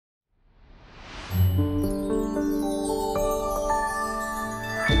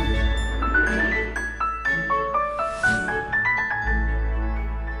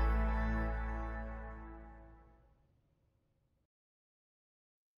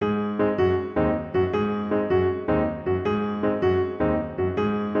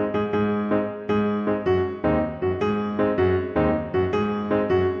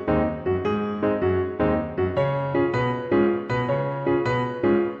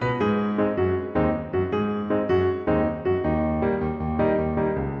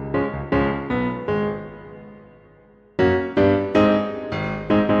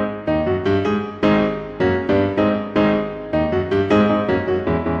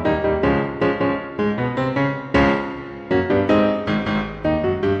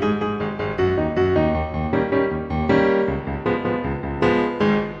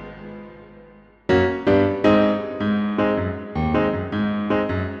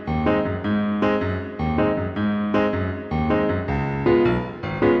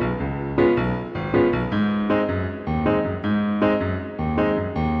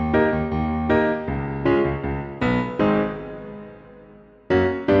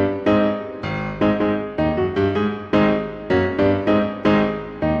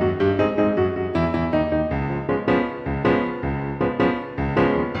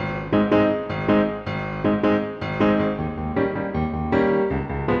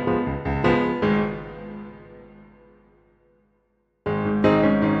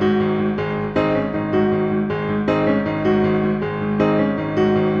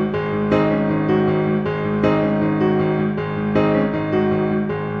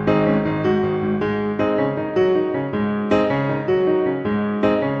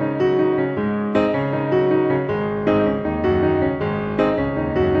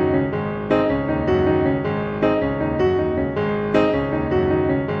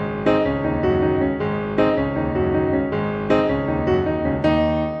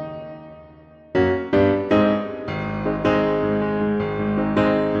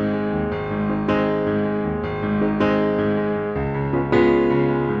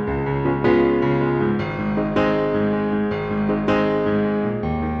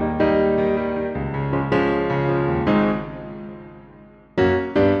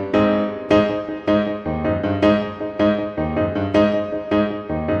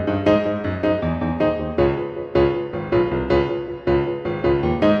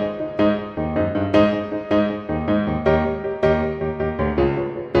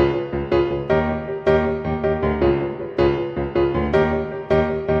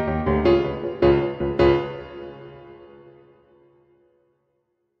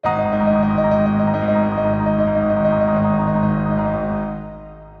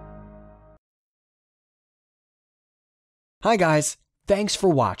Hi guys, thanks for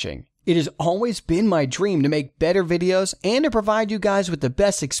watching. It has always been my dream to make better videos and to provide you guys with the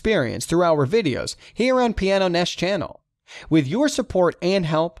best experience through our videos here on PianoNest channel. With your support and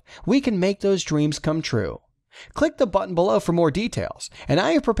help, we can make those dreams come true. Click the button below for more details, and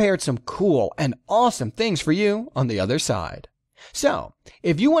I have prepared some cool and awesome things for you on the other side. So,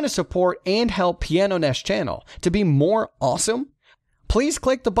 if you want to support and help PianoNest channel to be more awesome, please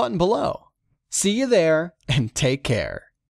click the button below. See you there and take care.